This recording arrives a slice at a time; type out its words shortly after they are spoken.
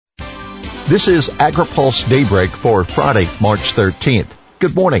This is AgriPulse Daybreak for Friday, March 13th.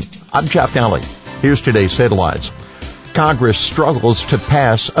 Good morning. I'm Jeff Daly. Here's today's headlines. Congress struggles to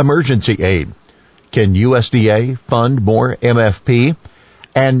pass emergency aid. Can USDA fund more MFP?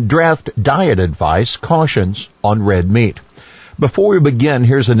 And draft diet advice cautions on red meat. Before we begin,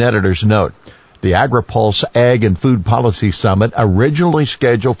 here's an editor's note. The AgriPulse Ag and Food Policy Summit, originally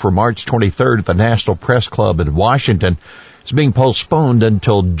scheduled for March 23rd at the National Press Club in Washington, is being postponed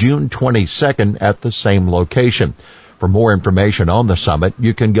until June 22nd at the same location. For more information on the summit,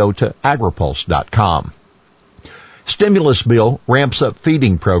 you can go to agripulse.com. Stimulus bill ramps up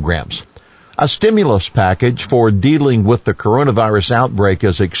feeding programs. A stimulus package for dealing with the coronavirus outbreak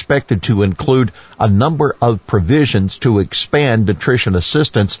is expected to include a number of provisions to expand nutrition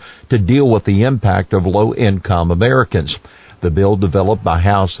assistance to deal with the impact of low-income Americans. The bill developed by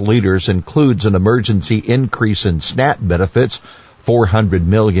House leaders includes an emergency increase in SNAP benefits, $400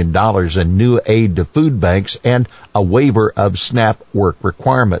 million in new aid to food banks, and a waiver of SNAP work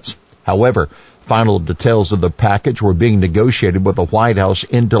requirements. However, final details of the package were being negotiated with the White House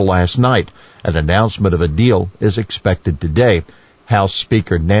into last night. An announcement of a deal is expected today, House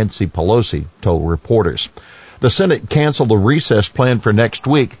Speaker Nancy Pelosi told reporters. The Senate canceled a recess plan for next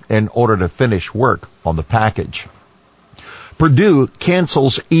week in order to finish work on the package. Purdue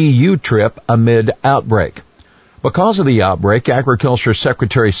cancels EU trip amid outbreak. Because of the outbreak, Agriculture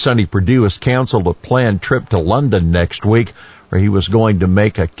Secretary Sonny Perdue has canceled a planned trip to London next week, where he was going to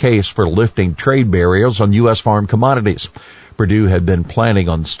make a case for lifting trade barriers on U.S. farm commodities. Perdue had been planning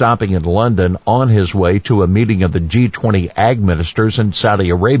on stopping in London on his way to a meeting of the G20 ag ministers in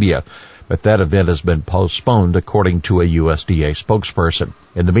Saudi Arabia, but that event has been postponed, according to a USDA spokesperson.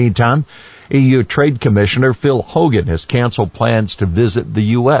 In the meantime, EU Trade Commissioner Phil Hogan has canceled plans to visit the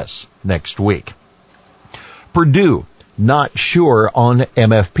U.S. next week. Purdue not sure on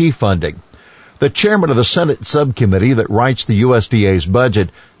MFP funding. The chairman of the Senate subcommittee that writes the USDA's budget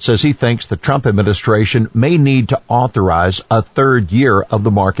says he thinks the Trump administration may need to authorize a third year of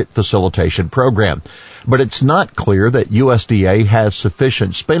the market facilitation program. But it's not clear that USDA has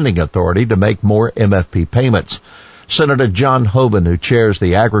sufficient spending authority to make more MFP payments. Senator John Hoeven, who chairs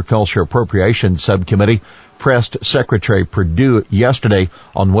the Agriculture Appropriations Subcommittee, pressed Secretary Perdue yesterday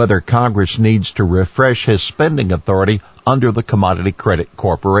on whether Congress needs to refresh his spending authority under the Commodity Credit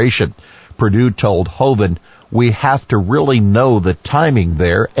Corporation. Perdue told Hoeven, "We have to really know the timing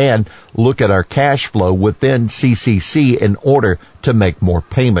there and look at our cash flow within CCC in order to make more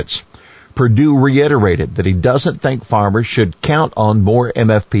payments." Perdue reiterated that he doesn't think farmers should count on more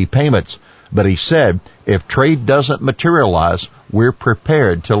MFP payments, but he said if trade doesn't materialize, we're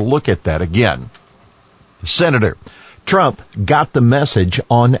prepared to look at that again. Senator Trump got the message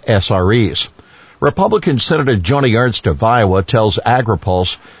on SREs. Republican Senator Joni Ernst of Iowa tells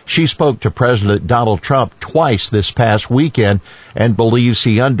AgriPulse she spoke to President Donald Trump twice this past weekend and believes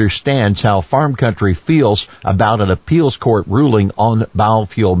he understands how farm country feels about an appeals court ruling on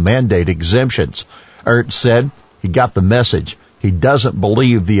biofuel mandate exemptions. Ernst said he got the message. He doesn't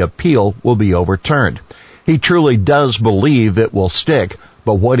believe the appeal will be overturned. He truly does believe it will stick,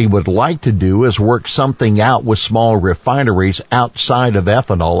 but what he would like to do is work something out with small refineries outside of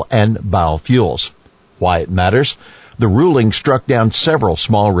ethanol and biofuels. Why it matters? The ruling struck down several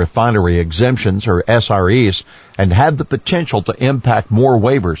small refinery exemptions, or SREs, and had the potential to impact more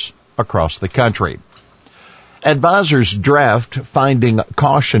waivers across the country. Advisors draft finding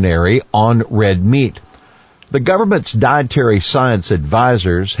cautionary on red meat. The government's dietary science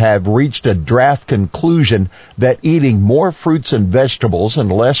advisors have reached a draft conclusion that eating more fruits and vegetables and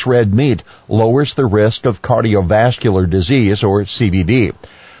less red meat lowers the risk of cardiovascular disease, or CVD.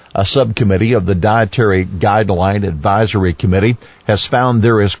 A subcommittee of the Dietary Guideline Advisory Committee has found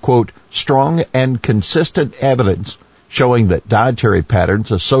there is, quote, strong and consistent evidence showing that dietary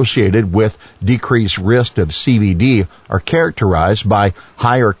patterns associated with decreased risk of CVD are characterized by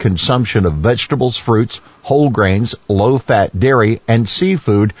higher consumption of vegetables, fruits, whole grains, low-fat dairy, and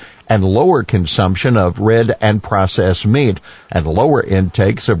seafood, and lower consumption of red and processed meat, and lower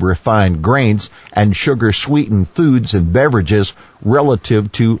intakes of refined grains and sugar-sweetened foods and beverages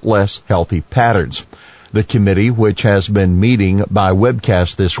relative to less healthy patterns. The committee, which has been meeting by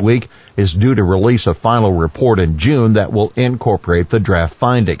webcast this week, is due to release a final report in June that will incorporate the draft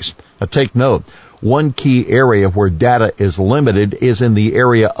findings. Now take note, one key area where data is limited is in the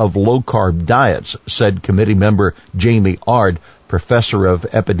area of low-carb diets, said committee member Jamie Ard, professor of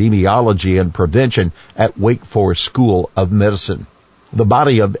epidemiology and prevention at Wake Forest School of Medicine. The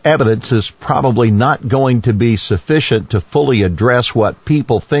body of evidence is probably not going to be sufficient to fully address what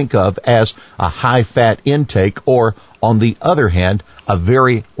people think of as a high-fat intake or, on the other hand, a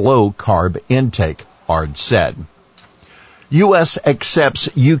very low-carb intake, Ard said. U.S. accepts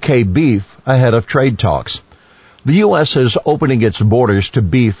UK beef ahead of trade talks. The U.S. is opening its borders to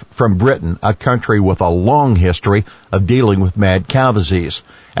beef from Britain, a country with a long history of dealing with mad cow disease,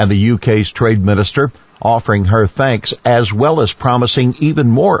 and the UK's trade minister offering her thanks as well as promising even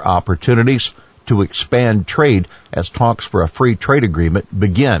more opportunities to expand trade as talks for a free trade agreement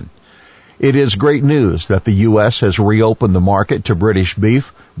begin. It is great news that the U.S. has reopened the market to British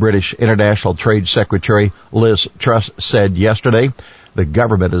beef, British International Trade Secretary Liz Truss said yesterday. The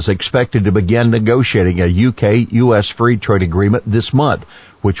government is expected to begin negotiating a UK-US free trade agreement this month,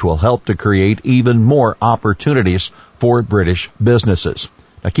 which will help to create even more opportunities for British businesses.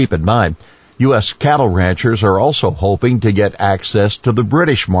 Now keep in mind, U.S. cattle ranchers are also hoping to get access to the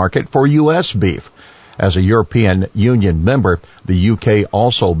British market for U.S. beef. As a European Union member, the UK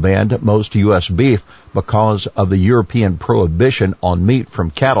also banned most U.S. beef because of the European prohibition on meat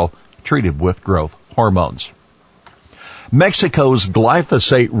from cattle treated with growth hormones. Mexico's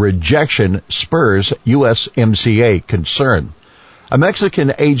glyphosate rejection spurs USMCA concern. A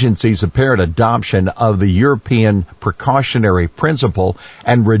Mexican agency's apparent adoption of the European precautionary principle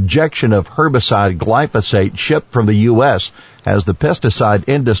and rejection of herbicide glyphosate shipped from the U.S. has the pesticide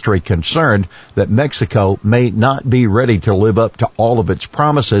industry concerned that Mexico may not be ready to live up to all of its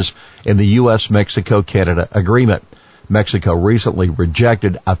promises in the U.S.-Mexico-Canada agreement. Mexico recently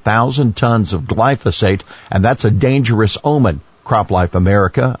rejected 1,000 tons of glyphosate, and that's a dangerous omen, CropLife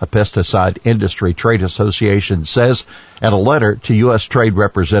America, a pesticide industry trade association, says in a letter to U.S. Trade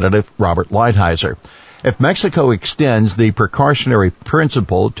Representative Robert Lighthizer. If Mexico extends the precautionary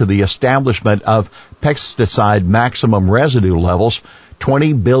principle to the establishment of pesticide maximum residue levels,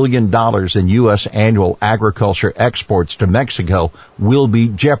 $20 billion in U.S. annual agriculture exports to Mexico will be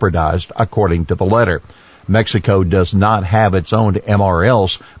jeopardized, according to the letter. Mexico does not have its own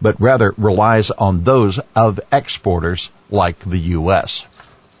MRLs, but rather relies on those of exporters like the U.S.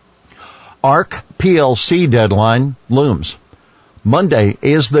 ARC PLC deadline looms. Monday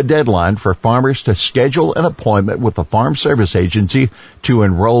is the deadline for farmers to schedule an appointment with the Farm Service Agency to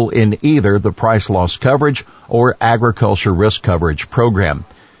enroll in either the price loss coverage or agriculture risk coverage program.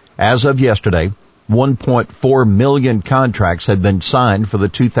 As of yesterday, 1.4 million contracts had been signed for the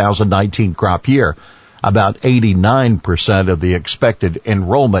 2019 crop year, about 89% of the expected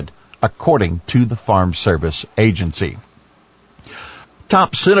enrollment, according to the Farm Service Agency.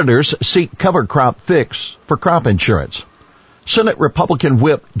 Top senators seek cover crop fix for crop insurance. Senate Republican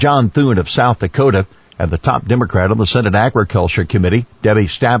Whip John Thune of South Dakota and the top Democrat on the Senate Agriculture Committee, Debbie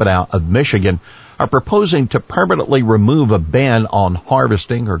Stabenow of Michigan, are proposing to permanently remove a ban on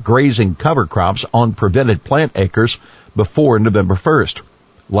harvesting or grazing cover crops on prevented plant acres before November 1st.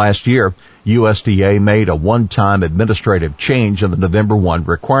 Last year, USDA made a one-time administrative change in the November 1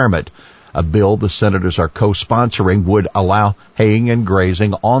 requirement. A bill the senators are co-sponsoring would allow haying and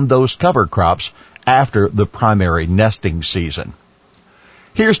grazing on those cover crops after the primary nesting season.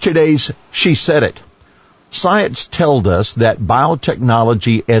 Here's today's She Said It. Science tells us that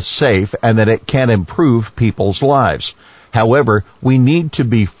biotechnology is safe and that it can improve people's lives. However, we need to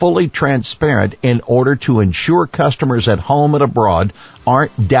be fully transparent in order to ensure customers at home and abroad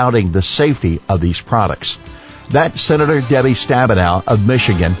aren't doubting the safety of these products. That's Senator Debbie Stabenow of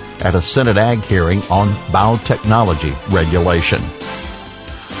Michigan at a Senate Ag hearing on biotechnology regulation.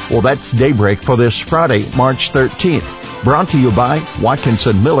 Well, that's Daybreak for this Friday, March 13th. Brought to you by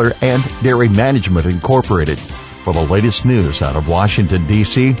Watkinson Miller and Dairy Management Incorporated. For the latest news out of Washington,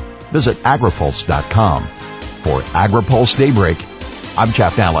 D.C., visit agripulse.com. For AgriPulse Daybreak, I'm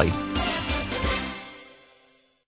Jeff Alley.